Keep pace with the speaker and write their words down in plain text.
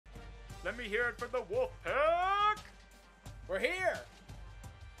Let me hear it for the Wolfpack. We're here.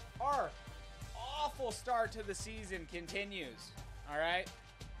 Our awful start to the season continues. All right.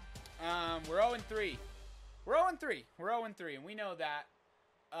 We're 0-3. We're 0-3. We're 0-3, and we know that.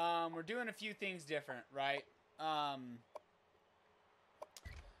 We're doing a few things different, right?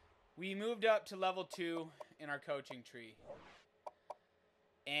 We moved up to level 2 in our coaching tree.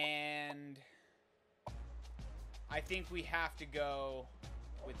 And I think we have to go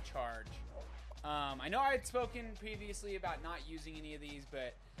with charge. I know I had spoken previously about not using any of these,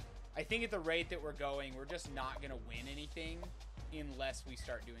 but I think at the rate that we're going, we're just not going to win anything unless we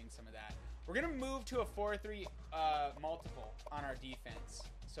start doing some of that. We're going to move to a 4-3 multiple on our defense.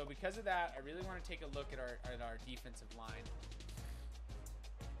 So because of that, I really want to take a look at our defensive line.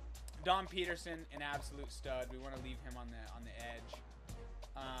 Dom Peterson, an absolute stud. We want to leave him on the edge.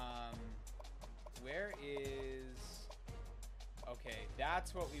 Where is... Okay,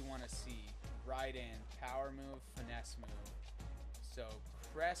 that's what we want to see. Right in. Power move, finesse move. So,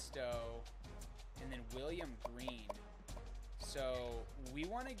 Cresto, and then William Green. So, we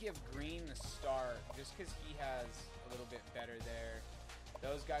want to give Green the start just because he has a little bit better there.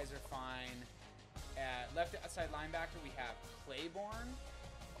 Those guys are fine. At left outside linebacker, we have Claiborne,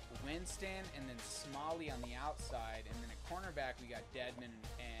 Winston, and then Smalley on the outside. And then at cornerback, we got Deadman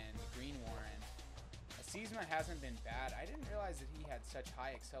and Greenwarren. Asizma hasn't been bad. I didn't realize that he had such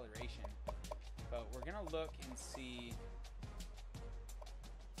high acceleration. But we're going to look and see.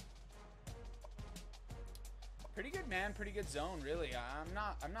 Pretty good, man. Pretty good zone, really. I'm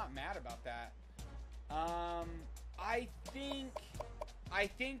not mad about that. I think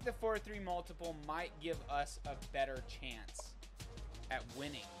the 4-3 multiple might give us a better chance at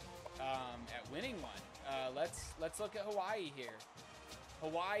winning. One. Let's look at Hawaii here.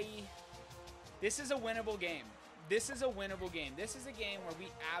 Hawaii. This is a winnable game. This is a winnable game. This is a game where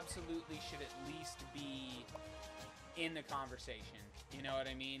we absolutely should at least be in the conversation. You know what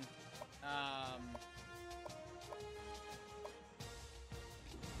I mean?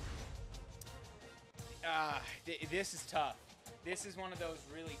 This is tough. This is one of those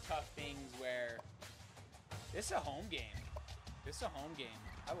really tough things where this is a home game. This is a home game.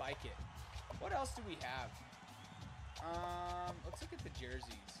 I like it. What else do we have? Let's look at the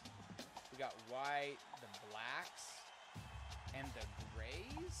jerseys. We got white, the blacks, and the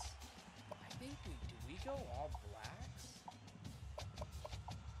grays. I think do we go all blacks?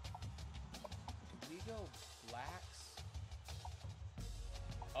 Do we go blacks?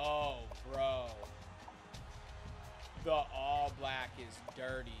 Oh, bro. The all black is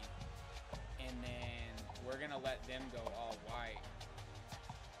dirty. And then we're going to let them go all white.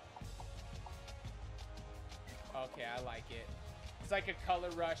 Okay, I like it. It's like a color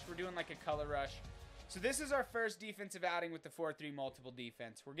rush. We're doing like a color rush. So this is our first defensive outing with the 4-3 multiple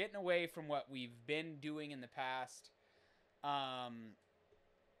defense. We're getting away from what we've been doing in the past.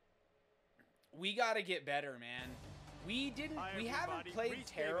 We got to get better, man. We haven't played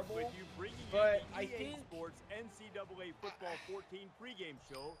terrible, but I think Sports NCAA Football 14 pregame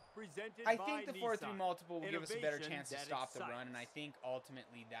show presented I think the 4-3 Nissan. multiple will give us a better Innovation chance to that stop the excites. run, and I think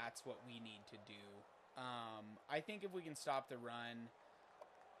ultimately that's what we need to do. I think if we can stop the run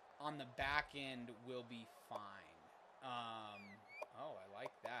on the back end, we'll be fine. Oh, I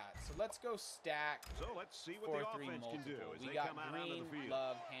like that. So let's go stack. So let's see what the 4-3 offense can do multiple. as We they got come out onto the Green, field.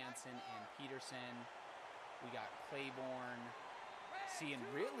 Love, Hansen, and Peterson. We got Claiborne. See, and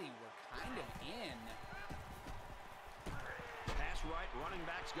really, we're kind of in. Pass right, running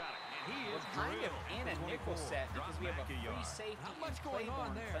back's got it. And he We're is kind of drilled. in a nickel set because we have a Drop back a free yard. safety Not and much going on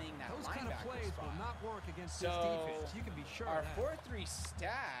Claiborne there. playing that Those kind of linebacker plays will spot. not work against So, this defense. You can be sure our of that. 4-3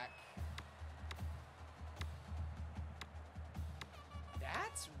 stack,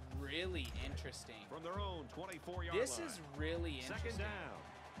 that's really interesting. From their own 24-yard This line. is really Second interesting. down.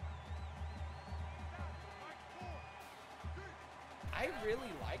 I really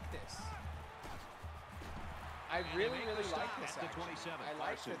like this. I really like this, at the actually. 27. I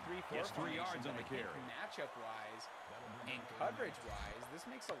like the Carson 3-4 gets 3 formation, yards on but the I think carry. matchup-wise and coverage-wise, this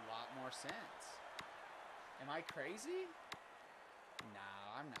makes a lot more sense. Am I crazy? No,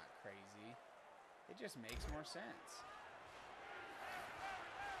 I'm not crazy. It just makes more sense.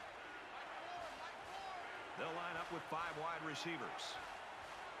 They'll line up with 5 wide receivers.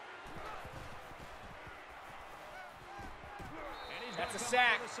 And he's That's gonna a come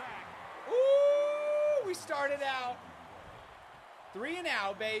sack. up with a sack. Ooh, we started out 3 and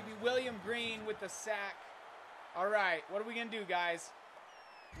out, baby. William Green with the sack. All right, what are we gonna do, guys?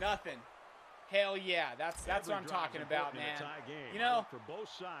 Nothing. Hell yeah, that's what I'm talking about, man. You know, for both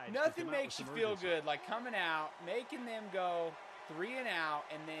sides to nothing come out makes with you some feel urgency. good like coming out, making them go 3 and out,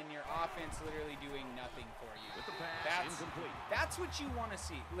 and then your offense literally doing nothing for you. With the pass, incomplete. That's what you want to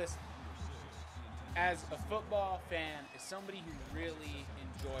see. Listen, as a football fan, as somebody who really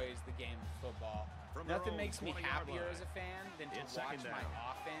enjoys the game of football, nothing makes me happier as a fan than to watch my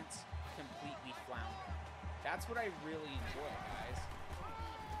offense completely flounder. That's what I really enjoy, guys.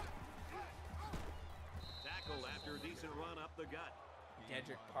 Tackle after a decent run up the gut.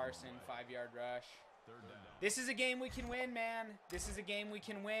 Dedrick Parson, 5-yard rush. This is a game we can win, man. This is a game we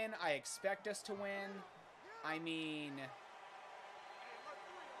can win. I expect us to win. I mean,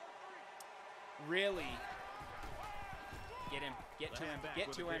 really. Get him. Get to him.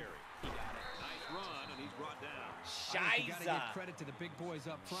 Get to him. He got it. Nice run, and he's brought down. You got to give credit to the big boys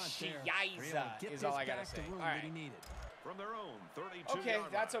up front there. Shiza is all I got to say. All right. From their own 32-yard Okay,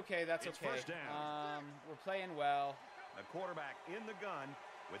 line. that's okay. That's It's okay. first down. We're playing well. A quarterback in the gun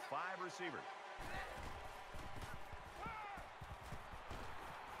with 5 receivers.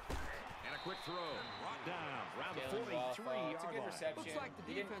 And a quick throw. Brought down around the Jalen Wall, 43-yard it's a good line. reception. Looks like the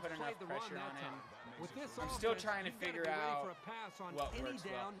He didn't defense put enough played the run pressure that on him. time. With this I'm still offense, trying to you've gotta figure be ready out for a pass on what any works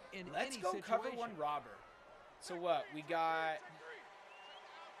well. down in Let's any go cover situation. one robber. So what? We got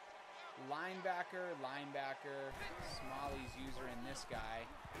linebacker. Smalley's user in this guy.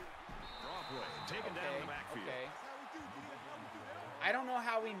 Draw play. Taken down in the backfield. Okay. I don't know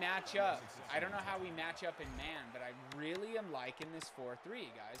how we match up. I don't know how we match up in man, but I really am liking this 4-3,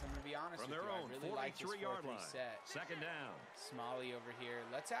 guys. I'm going to be honest From with their you. I own really like this 43-yard 4-3 line. set. Second down. Smalley over here.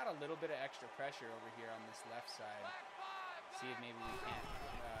 Let's add a little bit of extra pressure over here on this left side. See if maybe we can't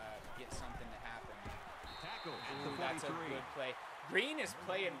get something to happen. Tackle. Ooh, that's a good play. Green is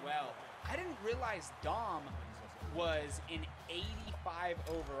playing well. I didn't realize Dom was in 85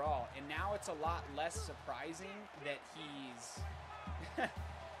 overall, and now it's a lot less surprising that he's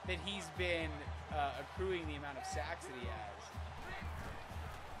that he's been accruing the amount of sacks that he has.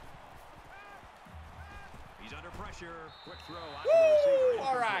 He's under pressure. Quick throw out to the receiver.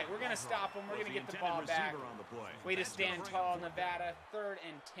 All right, we're going to stop him. We're going to get the ball back. On the play. Way to That's stand gonna bring tall, him to the Nevada. 3rd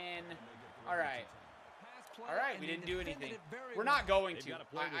and 10. All right. Pass All right, and we they didn't do defended anything. it very We're well. not going They've to. gotta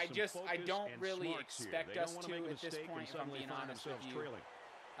play with some I focus don't and really smarts here. expect They don't us wanna to make a at this mistake and point, if I'm suddenly being find honest with themselves you. trailing.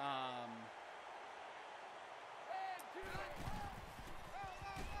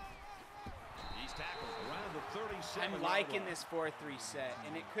 He's tackled around the 37. I'm liking this 4-3 set,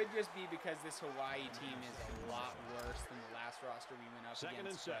 and it could just be because this Hawaii team is a lot worse than the last roster we went up Second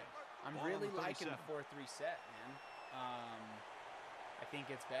and against. set. But I'm Ball on really the liking 37. the 4-3 set, man. I think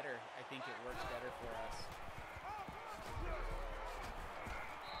it's better. I think it works better for us.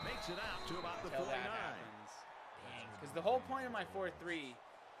 Makes it out to about the Until 49. that happens. Dang. Because the whole point of my 4-3,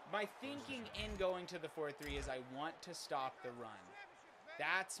 my thinking in going to the 4-3 is I want to stop the run.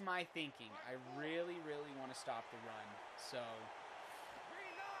 That's my thinking. I really, really want to stop the run. So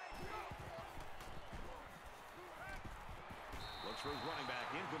Looks for his running back,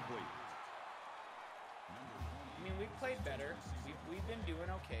 incomplete. I mean, we've played better. We've been doing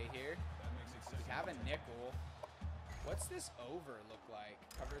okay here. We have a nickel. What's this over look like?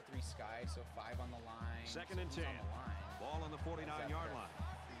 Cover 3 sky, so 5 on the line. Second and Who's 10. on the line? Ball on the Is that 49-yard for line.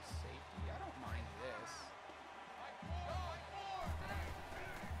 free safety? I don't mind this.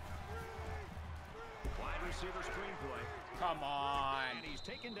 Wide receiver screen play. Come on. And he's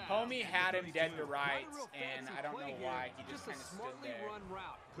taken down. Homie had him dead to Not a rights, real and fancy I don't play know here, why. He just a kind of stood smartly there. run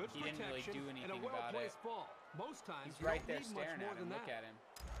route. Good He didn't really protection do and a anything about it. well-placed ball. Most times He's you right don't there need much staring more at him. than Look that. at him.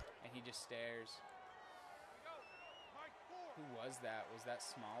 And he just stares. Who was that? Was that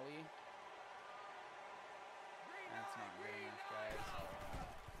Smalley? That's not good enough, guys.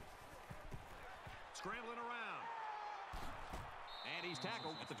 Scrambling around. And he's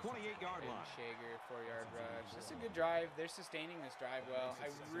tackled at the 28-yard line. Shager, 4-yard rush. This is a good drive. They're sustaining this drive well. I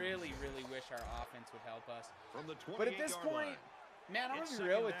really, really wish our offense would help us. From the 28-yard But at this point, line. man, I'm It's gonna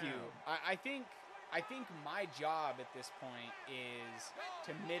be real second with you. down. I think my job at this point is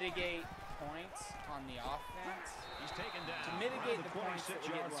to mitigate points on the offense, He's taken down. to mitigate around the points that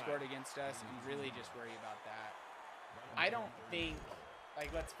we're 26-yard getting line. scored against us, and really just worry about that. I don't think,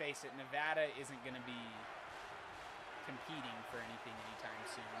 like, let's face it, Nevada isn't gonna be competing for anything anytime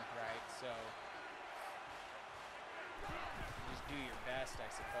soon, right? So just do your best, I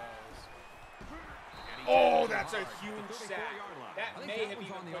suppose. And he Oh, tackles that's a hard at the huge 34-yard sack. line. That I think may that have one's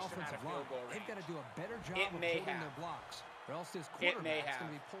even on the pushed him out of offensive line. field goal They've got to range. do a better job It of may holding have. their blocks, or else this It may quarterback's have.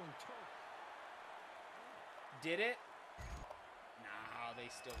 going to be pulling turf. Did it? No, they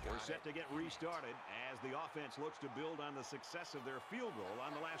still got We're set it. to get restarted as the offense looks to build on the success of their field goal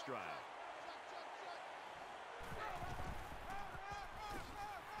on the last drive.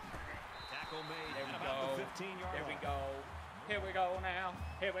 Tackle made There at we about go. the 15-yard There we line. go. Here we go now.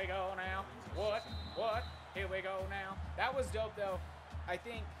 Here we go now. What? Here we go now. That was dope, though. I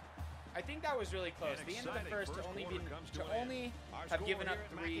think that was really close. The end of the first to only have given up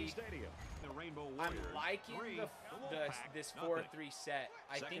 3. I'm liking this 4-3 set.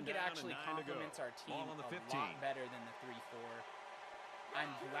 I think it actually complements our team a lot better than the 3-4.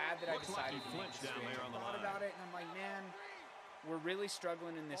 I'm glad that I decided to make this switch. I thought about it, and I'm like, man, we're really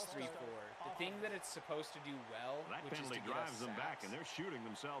struggling in this 3-4. The thing that it's supposed to do well, which is to get us sacks. And they're shooting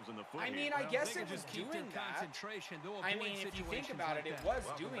themselves in the foot. I mean, I guess it was doing that. I mean, if you think about it, it was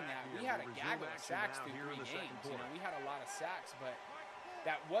doing that. We had a gaggle of sacks through 3 games. You know, we had a lot of sacks, but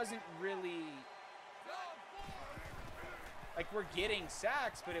that wasn't really like we're getting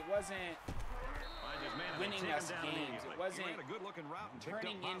sacks, but it wasn't winning us games. It wasn't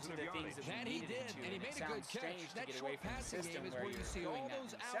turning into the things that we needed it to. And he made a good catch. That short passing game is where you see all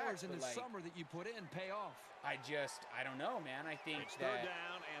those hours in the summer that you put in pay off. I don't know, man. I think that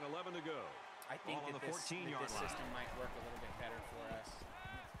down and 11 to go. I think that this system might work a little bit better for us.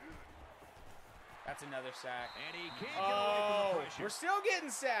 That's another sack. And he can't get away from the pressure. We're still getting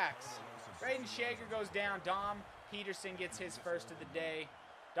sacks. Braden Shager goes down. Dom Peterson gets his first of the day.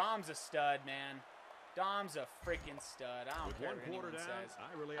 Dom's a stud, man. Dom's a freaking stud. I don't care what anyone says.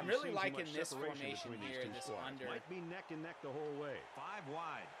 I'm really liking this formation here, this under. Might be neck and neck the whole way. 5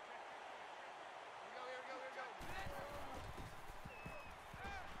 wide.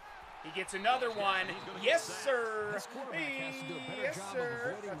 He gets another one. Yes, sir. Yes,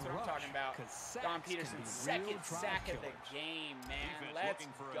 sir. That's what I'm talking about. Don Peterson's second sack of the game, man. Let's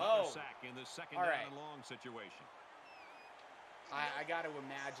go. All right. I got to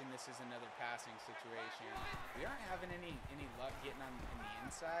imagine this is another passing situation. We aren't having any luck getting on in the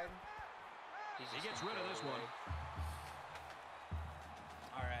inside. He gets rid of this one.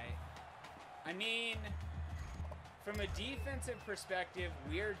 All right. I mean, from a defensive perspective,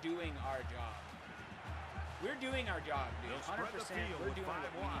 we're doing our job. We're doing our job, dude. 100%. We're doing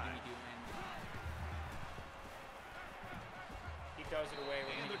what we need to be doing. He throws it away.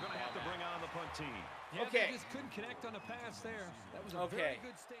 And they're going to have to bring on the punt team. Yeah, okay. They just couldn't connect on the pass there. That was a very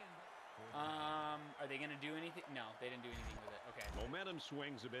good stand. Are they going to do anything? No, they didn't do anything with it. Okay. Momentum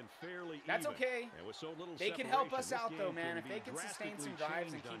swings have been fairly That's even. okay. And with so little they can help us out, though, man. man. If they can sustain some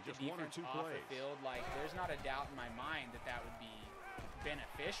drives and keep the defense off the field, like, there's not a doubt in my mind that that would be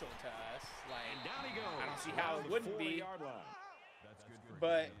beneficial to us. Like, and down he goes. I don't see how it wouldn't be.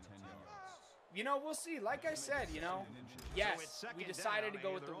 But, you know, we'll see. Like I said, you know, yes, we decided to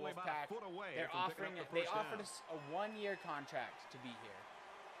go with the Wolfpack. They offered us a 1-year contract to be here.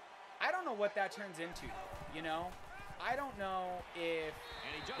 I don't know what that turns into, you know? I don't know if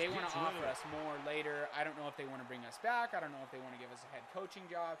they want to offer us more later. I don't know if they want to bring us back. I don't know if they want to give us a head coaching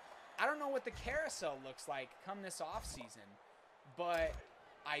job. I don't know what the carousel looks like come this offseason. But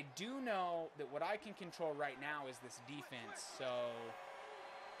I do know that what I can control right now is this defense. So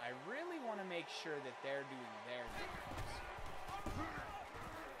I really want to make sure that they're doing their jobs.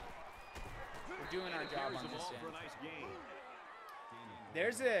 We're doing our job on this end.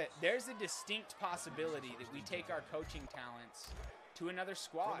 There's a distinct possibility that we take our coaching talents to another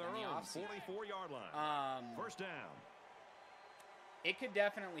squad in the offseason. 44-yard line. First down. It could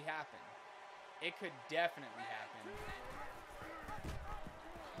definitely happen. It could definitely happen.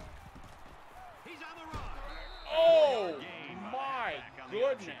 He's on the run. Oh my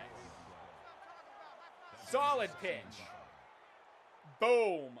goodness. Solid pitch.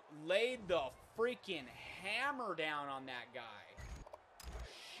 Boom. Laid the freaking hammer down on that guy.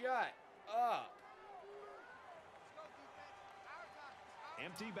 Shut up.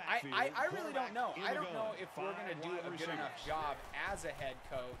 Empty backfield. I really don't know. I don't know if we're going to do a good enough job as a head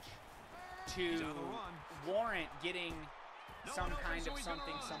coach to warrant getting some kind of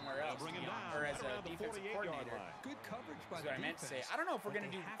something somewhere else, or as a defensive coordinator. Good coverage by That's what I meant to say. I don't know if we're going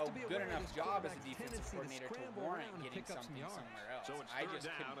to do a good enough job as a defensive coordinator to warrant getting something somewhere else. So it's I just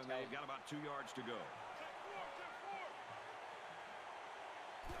couldn't and tell they've got about 2 yards to go.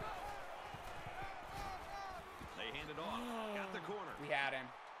 They hand it off. Got the corner. We had him.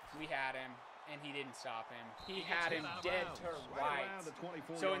 And he didn't stop him. He had him dead to rights.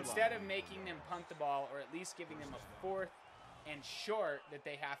 So instead of making them punt the ball, or at least giving them a 4th and short that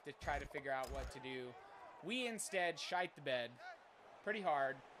they have to try to figure out what to do, we instead shite the bed pretty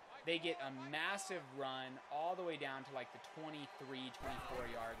hard. They get a massive run all the way down to like the 23,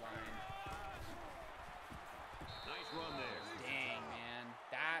 24-yard line. Nice run there. Dang, man.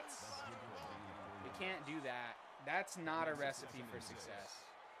 We can't do that. That's not a recipe for success.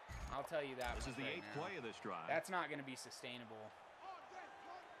 I'll tell you that. This is the 8th play of this drive. That's not going to be sustainable.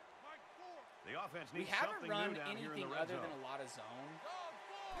 The offense We needs haven't something run new down here in the anything red other zone. than a lot of zone.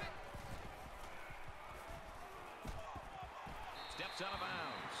 Steps out of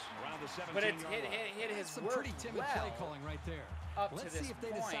bounds around the 17-yard But it's line. hit his Some work pretty timid well play calling right there. up Let's to this see if they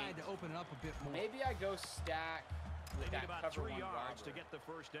point. decide to open it up a bit more. Maybe I go stack They with need that about cover 3 one yards to robber. get the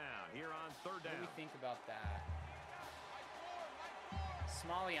first down here on third What do down. we think about that?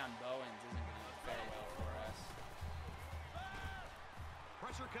 Smalley on Bowens isn't going to fare well for us.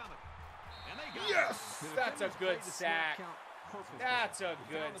 Pressure coming. And they got Yes! it. That's a good sack. That's a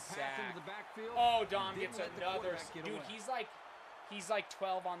good sack. Oh, Dom gets another. Dude, he's like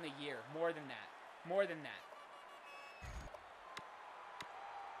 12 on the year. More than that. More than that.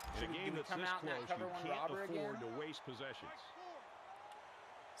 In a game Do we that's come this out in that close, cover you one can't robber afford again? to waste possessions.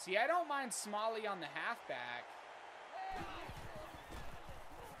 See, I don't mind Smalley on the halfback.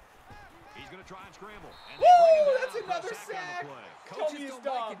 He's going to try and scramble. And Woo! they bring him down That's for a another sack on the sack. play. Tell Coaches me it's don't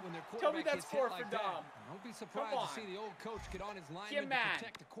like Dom. it when their Tell me quarterback that's gets hit 4 like for that. Dom. Don't be surprised on. to see the old coach get on his lineman Kim to man.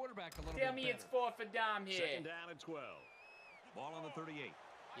 protect the quarterback a little Tell bit me better. it's 4 for Dom here. Second down and 12. Ball on the 38.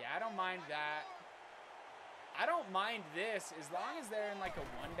 Yeah, I don't mind that. I don't mind this as long as they're in like a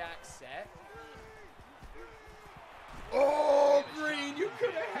one-back set. Oh, Green, you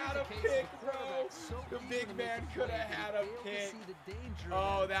could have had a pick, bro. The big man could have had a pick.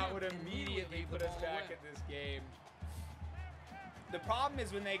 Oh, that would immediately put us back in this game. The problem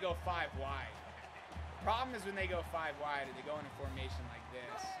is when they go 5 wide. The problem is when they go 5 wide and they go in a formation like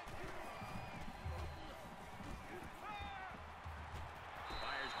this.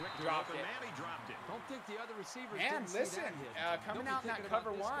 Fires quick to Dropped open it. man. He dropped it. Don't think the other receivers And didn't see listen, that hit. coming Don't out be in that thinking about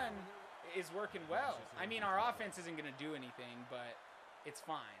cover this guy. one is working well. I mean, our offense isn't going to do anything, but it's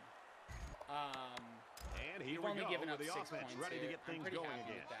fine. And here We've we only go given with up the 6 offense points ready to here. get I'm things pretty going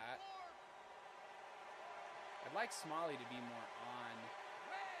happy again. with that. I'd like Smalley to be more on.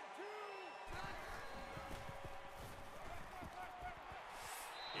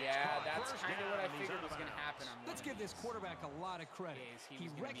 Yeah, that's First kind of down, what I and he's figured out was of going to bounds. happen on one Let's of give this these. quarterback a lot of credit. Days he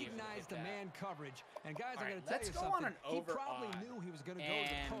He was gonna be able to recognized hit the that. man coverage. And guys, All I right, got to tell let's you go on something. an He over probably odd. knew he was going to go to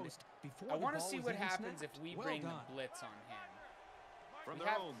the And post before I want the to ball see was what even happens snapped. if we Well bring the done. blitz on him. From We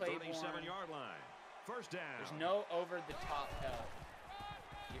their have own Claiborne. 37-yard line. First down. There's no over-the-top help.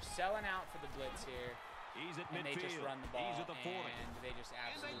 You're selling out for the blitz here. He's at And they midfield. just run the ball, He's at the 40. and they just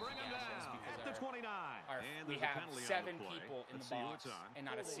And they absolutely bring him gas us down because at the 29. And we there's a have penalty 7 on the play. people in Let's the see who box, it's on. and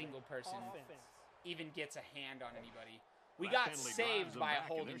not a single person even gets a hand on anybody. We That got penalty saved drives them by a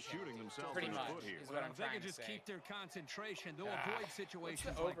back, and holding they're shooting penalty, themselves pretty in the much, foot here. is what I'm If they trying can to just say. keep their concentration, they'll Ah, avoid what's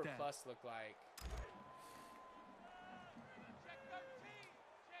situations the like over that. plus look like?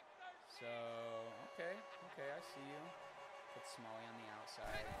 So, okay, I see you. Put Smalley on the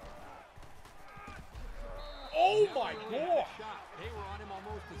outside. Oh my god! They were on him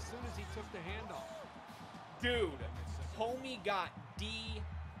almost as soon as he took the handoff. Dude, homie got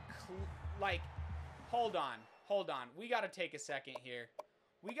like, hold on. We got to take a second here.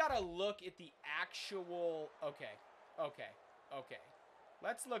 We got to look at the actual, okay.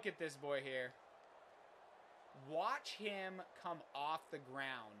 Let's look at this boy here. Watch him come off the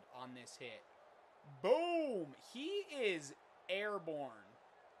ground on this hit. Boom! He is airborne.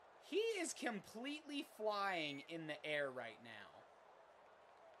 He is completely flying in the air right now.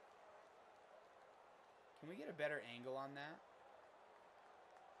 Can we get a better angle on that?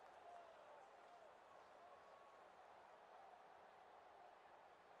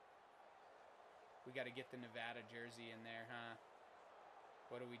 We got to get the Nevada jersey in there, huh?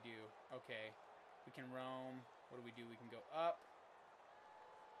 What do we do? Okay. We can roam. What do? We can go up.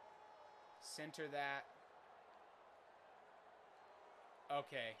 Center that.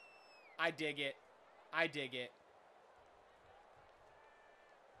 Okay. I dig it.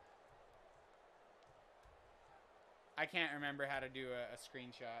 I can't remember how to do a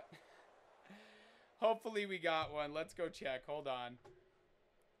screenshot. Hopefully we got one. Let's go check. Hold on.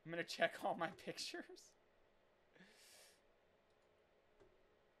 I'm going to check all my pictures.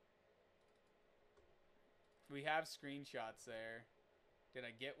 We have screenshots there. Did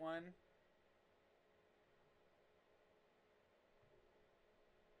I get one?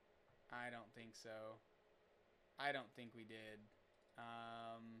 I don't think so. I don't think we did.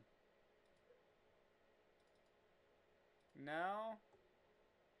 No?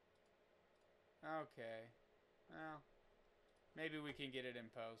 Okay. Well, maybe we can get it in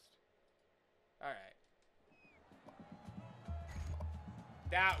post. Alright.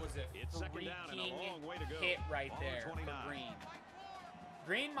 That was a It's second down and a long way to go. hit right Ball on there 29. for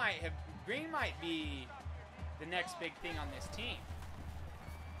Green. Green might be the next big thing on this team.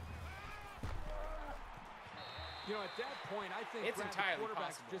 You know, at that point, I think it's entirely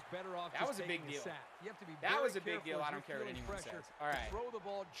possible. Just better off that was a big deal. You have to be that was a big deal. I don't care what anyone says. All right. Throw the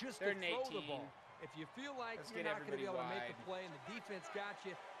ball just They're to throw 18. the ball. If you feel like Let's you're get not going to be able everybody to make the play and the defense got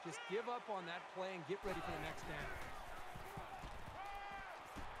you, just give up on that play and get ready for the next down.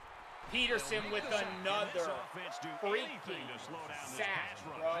 Peterson with another freaking sack,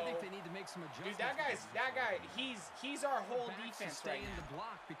 bro. I think they need to make some adjustments. Dude, that guy, he's our whole defense right now.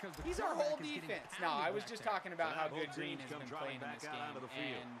 He's our whole defense. No, I was just talking about how good Green has been playing in this game,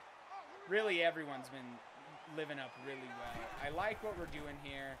 and really everyone's been living up really well. I like what we're doing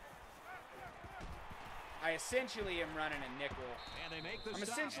here. I essentially am running a nickel. I'm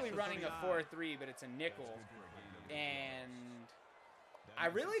essentially running a 4-3, but it's a nickel, and I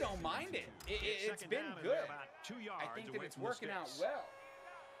really don't mind it. It's been good. I think that it's working out well.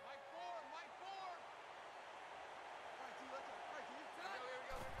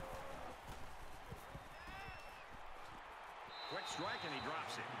 Quick strike, and he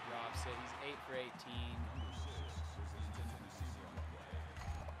drops it. He drops it. He's 8 for 18.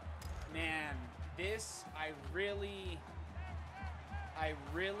 Man, this, I really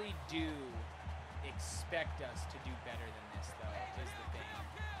do expect us to do better than this, though, is the thing.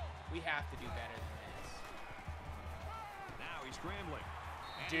 We have to do better than this. Now he's scrambling.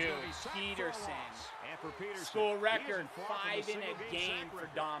 Dude, Peterson. School record, 5 in a game for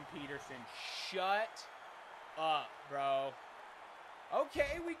Dom Peterson. Shut up, bro.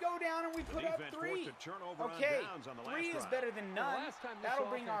 Okay, we go down and we put up 3. Okay, 3 is better than none. That'll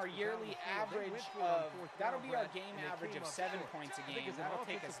bring our yearly average of, that'll be our game average of 7 points a game. That'll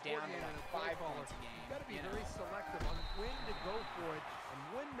take us down to like 5 points a game. You've got to be very selective on when to go for it and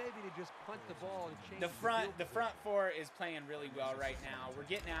when maybe to just punt the ball and change the front 4 is playing really well right now. We're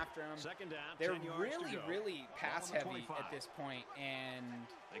getting after them. They're really pass heavy at this point, and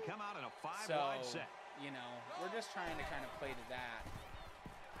they come out in a 5-wide set. You know, we're just trying to kind of play to that.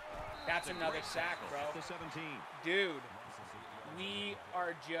 That's another sack, bro. Dude, we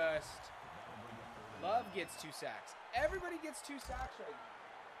are just... Love gets 2 sacks. Everybody gets 2 sacks right now.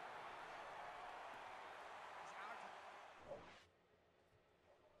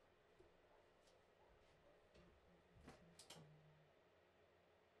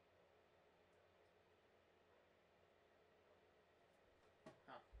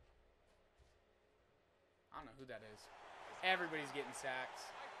 I don't know who that is. Everybody's getting sacks.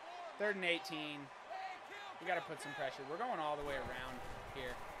 3rd and 18. We got to put some pressure. We're going all the way around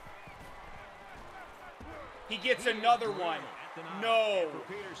here. He gets another one. No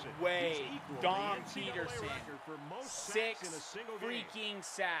way. Dom Peterson. 6 freaking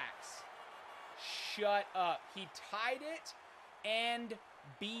sacks. Shut up. He tied it and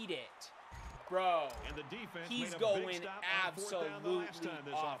beat it. Bro, he's going absolutely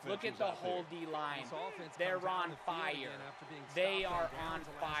off. Look at the whole D-line. They're on fire. They are on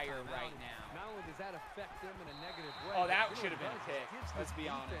fire right now. Not only does that affect them in a negative way, oh, that should have been a pick. Let's be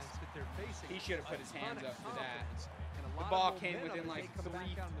honest. He should have put his hands up for that. The ball came within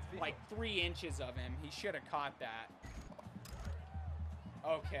like 3 inches of him. He should have caught that.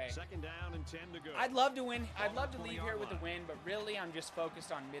 Okay. 2nd down and 10 to go. I'd love to win. I'd love to leave here with a win, but really I'm just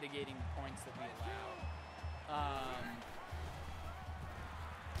focused on mitigating the points that we allow.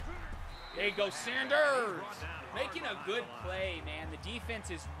 There you go, Sanders! Making a good play, man. The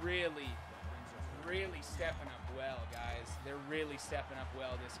defense is really stepping up well, guys. They're really stepping up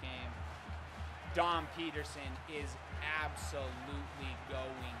well this game. Dom Peterson is absolutely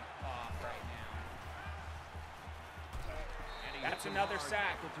going off right now. That's another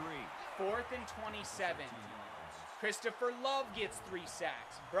sack. 4th and 27. Christopher Love gets 3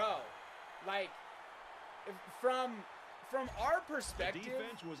 sacks. Bro, like, from our perspective,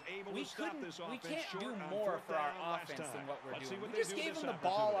 we can't do more for our offense than what we're doing. We just gave them the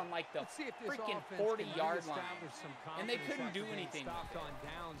ball on like the freaking 40-yard line, and they couldn't do anything with it. On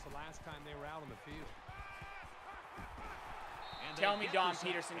downs the last time they were out on the field. Tell me Dom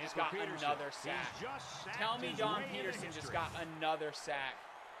Peterson just got another sack. Tell me Dom Peterson just got another sack.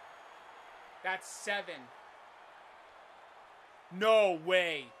 That's 7. No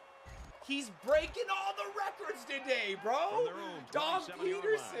way. He's breaking all the records today, bro. Dom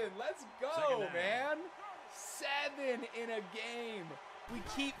Peterson, let's go, man. 7 in a game. We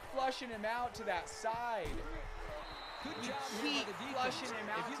keep flushing him out to that side. Good we job keep flushing him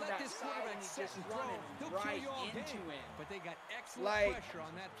out if you to let that this side, and he's just running right into him. But they got excellent pressure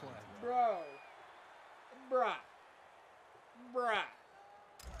on that play. Bruh.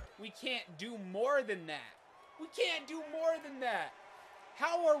 We can't do more than that. We can't do more than that.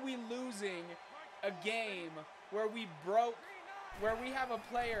 How are we losing a game where we broke where we have a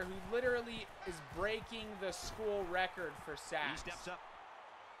player who literally is breaking the school record for sacks. He steps up.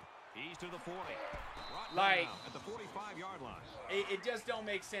 He's to the 40. Like, at the 45-yard line. It just don't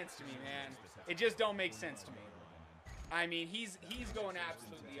make sense to me, man. It just don't make sense to me. I mean, he's going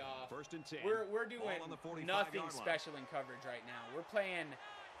absolutely off. First and 10. We're doing nothing special in coverage right now. We're playing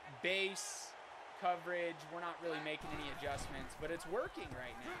base coverage. We're not really making any adjustments, but it's working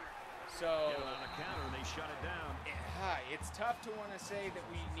right now. So on a counter, and they shut it down. It's tough to want to say that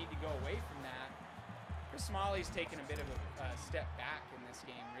we need to go away from that. Chris Smalley's taken a bit of a step back in this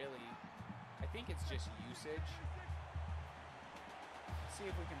game, really. I think it's just usage. Let's see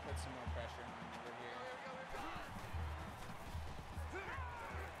if we can put some more pressure on him over here.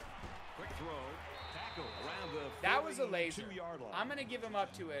 Quick throw. Tackle around the That was a laser. 42-yard line. I'm gonna give him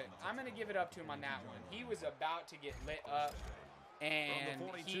up to it. I'm gonna give it up to him on that one. He was about to get lit up, and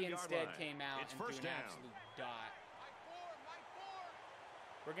he instead came out and threw an absolute dot.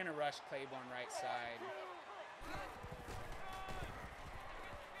 We're gonna rush Claiborne right side.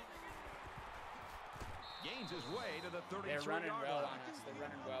 Gains his way to the 33-yard line. They're running well on us. They're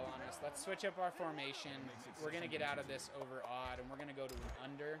running well on us. Let's switch up our formation. We're gonna get out of this over odd, and we're gonna go to an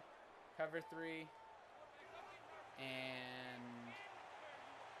under cover 3. And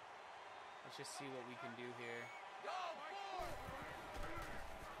let's just see what we can do here.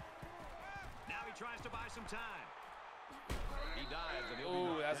 Now he tries to buy some time. He dives.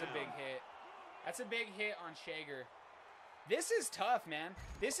 Ooh, that's a big hit. That's a big hit on Shager. This is tough, man.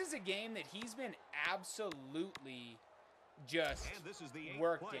 This is a game that he's been absolutely just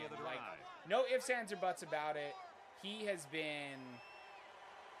worked in. Like, no ifs, ands, or buts about it. He has been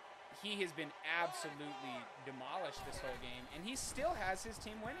absolutely demolished this whole game, and he still has his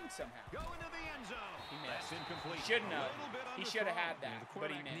team winning somehow. Go into the end zone. He missed. That's incomplete. Shouldn't have. He should have had that, The but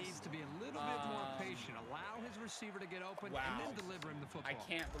he quarterback missed. needs to be a little bit more patient. Allow his receiver to get open and then deliver him the football. I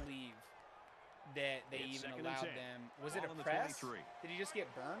can't believe that they It's even 2nd and allowed 10. them. Was it a Ball on the press? 23. Did he just get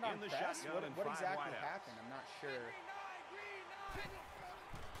burned on In the press? shotgun and What 5 exactly wideouts. happened? I'm not sure.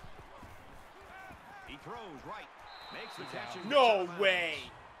 He throws right. Makes the catch. and No gets out of way.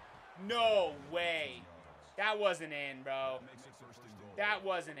 bounds. No way. That wasn't in, bro. That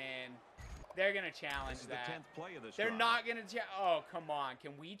wasn't in. They're going to challenge This is the that. 10th play of this They're drive. not going to oh, come on.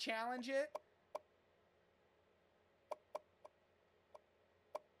 Can we challenge it?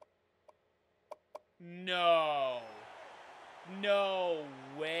 No. No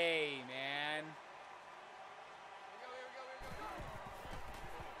way, man.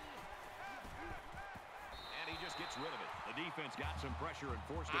 And he just gets rid of it. The defense got some pressure and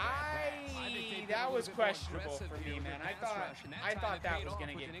forced a bad pass. That was questionable for me, man. I thought that was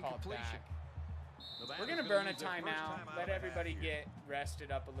going to get called back. We're going to burn a timeout. Let everybody get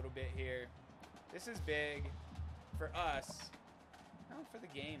rested up a little bit here. This is big for us. Oh, for the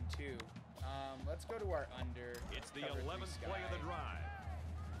game, too. Let's go to our under. It's the cover 11th three play of the sky. drive.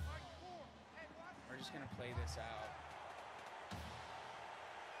 We're just going to play this out.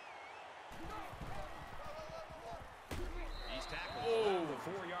 He's tackled Oh, around the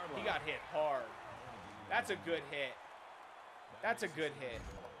 4-yard line. he got hit hard. That's a good hit. That's a good hit.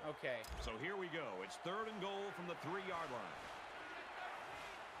 Okay. So here we go. It's 3rd and goal from the 3-yard line.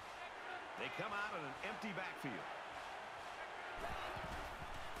 They come out in an empty backfield.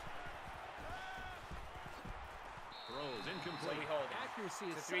 Throws So incomplete. we hold it. Accuracy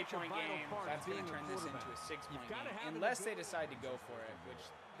is It's a such a three-point vital game. part That's of going being to a turn this into quarterback. a 6-point You've gotta game, have an unless they ability decide to go for it, which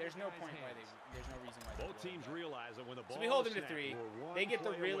there's no point why there's no reason why. Both teams realize that when the ball So we hold is him to snapped, 3. we're one They get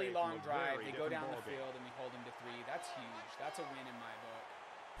the play really away long from a drive. very They go different down the ballgame. field, and we hold him to 3. That's huge. That's a win in my book.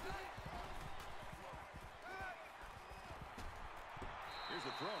 Here's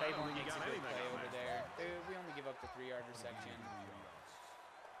the throw. I don't Claiborne think he makes a got good anything play on over that. there. We only give up the 3-yard reception.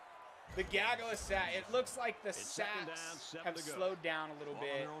 The gaggle is sat. It looks like the It's 2nd down, sacks 7 have to go. slowed down a little Ball on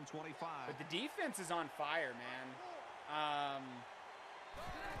bit. their own 25. But the defense is on fire, man.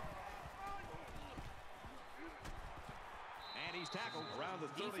 And he's tackled around the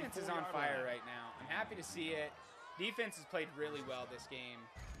 34-yard line. Defense is on fire right now. I'm happy to see it. Defense has played really well this game.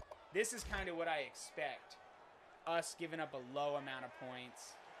 This is kind of what I expect. Us giving up a low amount of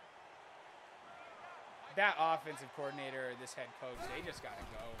points. That offensive coordinator or this head coach, they just got to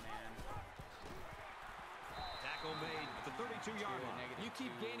go, man. Tackle made at the 32-yard line. You keep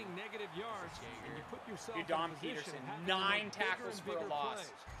gaining negative yards, and you put yourself Dude, in Dom a position Peterson, of having to 9 make bigger tackles and for a bigger loss.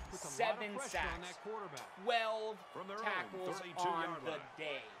 plays. Puts a lot 7 of pressure on sacks. that quarterback. 12 From their own tackles 32-yard on the line.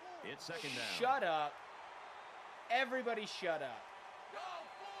 day. It's 2nd down. Shut up. Everybody shut up.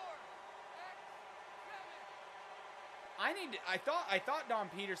 I thought Dom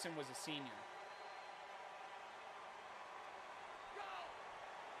Peterson was a senior.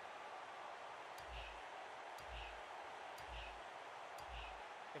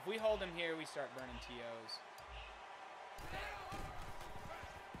 If we hold him here, we start burning TOs.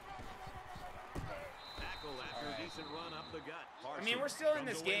 After a decent run up the gut. I mean, we're still in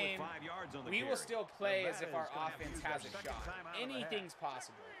this game. We will still play as if our offense has a shot. Anything's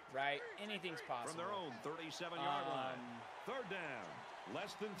possible, right? Anything's possible. From their own 37-yard line. Third down.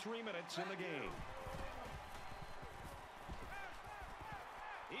 Less than 3 minutes in the game.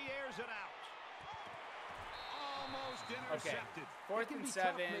 He airs it out. Almost intercepted. Okay. 4th and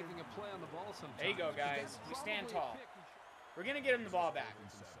 7. There you go, guys. We stand tall. We're going to get him the ball back.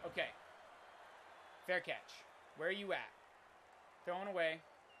 Okay. Fair catch. Where are you at? Throwing away.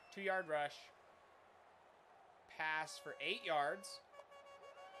 2-yard rush. Pass for 8 yards.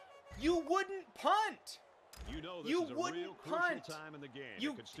 You wouldn't punt. You know this You is a wouldn't real punt. crucial time in the game.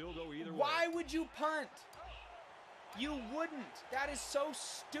 You- It could still go either way. Why would you punt? You wouldn't. That is so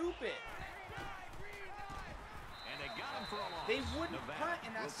stupid. And they got him for a loss. They wouldn't Nevada punt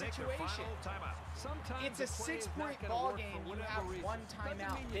in that will take their situation. final timeout. Sometimes It's a the play is not 6-point gonna ball work game. for You whatever have reason. one Doesn't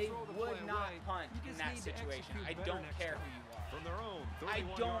timeout. mean you They throw the would play not away. punt You in just that need to situation. execute I better don't next care time. who you are. From their own I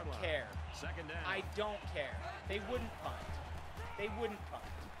 31-yard don't line. care. Second down. I don't care. They wouldn't punt. They wouldn't punt.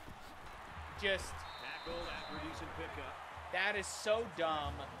 Just, Tackled after a decent pickup. that is so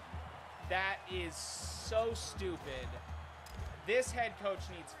dumb. That is so stupid. This head coach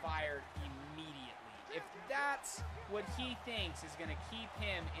needs fired immediately. If that's what he thinks is going to keep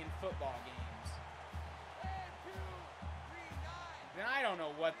him in football games, then I don't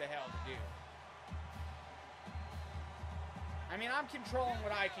know what the hell to do. I mean, I'm controlling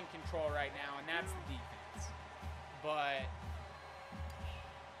what I can control right now, and that's the defense. But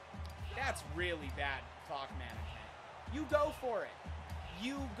that's really bad clock management. You go for it.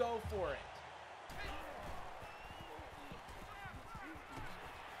 You go for it.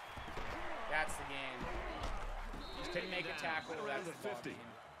 That's the game. Couldn't make a tackle. That's the ball game.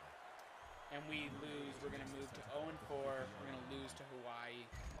 And we lose. We're going to move to 0-4. We're going to lose to Hawaii,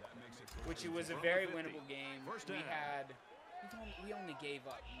 which it was a very winnable game. We only gave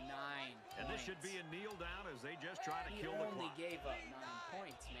up 9 points. And this should be a kneel down as they just try to kill the We only clock. gave up 9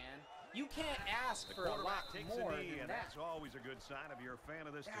 points, man. You can't ask The for a lot quarterback takes more a knee, than and that. that's always a good sign if you're a fan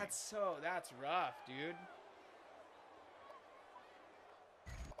of this team. That's rough, dude.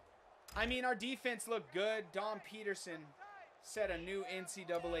 I mean, our defense looked good. Dom Peterson set a new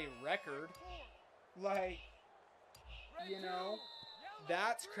NCAA record. Like, you know,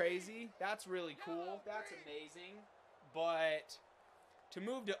 that's crazy. That's really cool. That's amazing. But to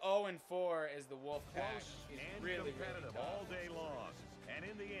move to 0-4 as the Wolfpack is and really, really competitive tough. all day long. And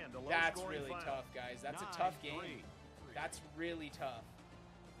in the end, a That's low-scoring really final. tough, guys. That's a tough game. 9-3. That's really tough.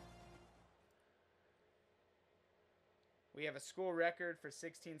 We have a school record for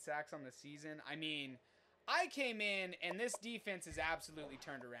 16 sacks on the season. I mean, I came in, and this defense is absolutely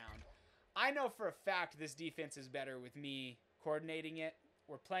turned around. I know for a fact this defense is better with me coordinating it.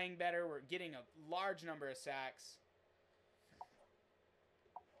 We're playing better. We're getting a large number of sacks.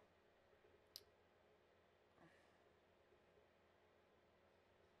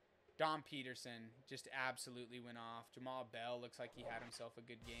 Dom Peterson just absolutely went off. Jamal Bell looks like he had himself a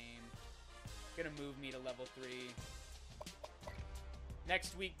good game. Gonna move me to level 3.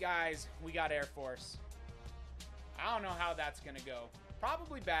 Next week, guys, we got Air Force. I don't know how that's going to go.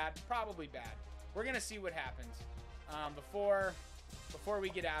 Probably bad. Probably bad. We're going to see what happens. Before we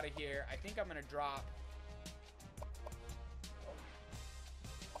get out of here, I think I'm going to drop...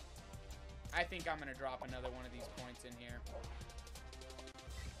 another one of these points in here.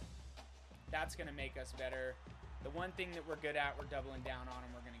 That's going to make us better. The one thing that we're good at, we're doubling down on,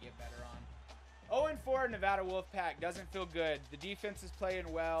 and we're going to get better on. 0-4 Nevada Wolfpack doesn't feel good. The defense is playing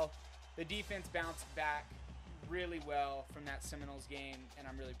well. The defense bounced back really well from that Seminoles game, and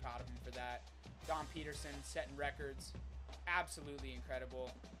I'm really proud of him for that. Dom Peterson setting records. Absolutely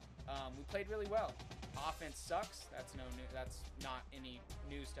incredible. We played really well. Offense sucks. That's not any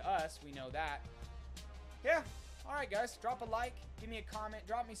news to us. We know that. Yeah. All right, guys. Drop a like. Give me a comment.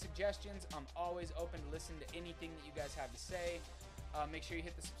 Drop me suggestions. I'm always open to listen to anything that you guys have to say. Make sure you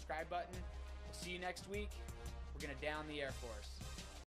hit the subscribe button. We'll see you next week. We're going to down the Air Force.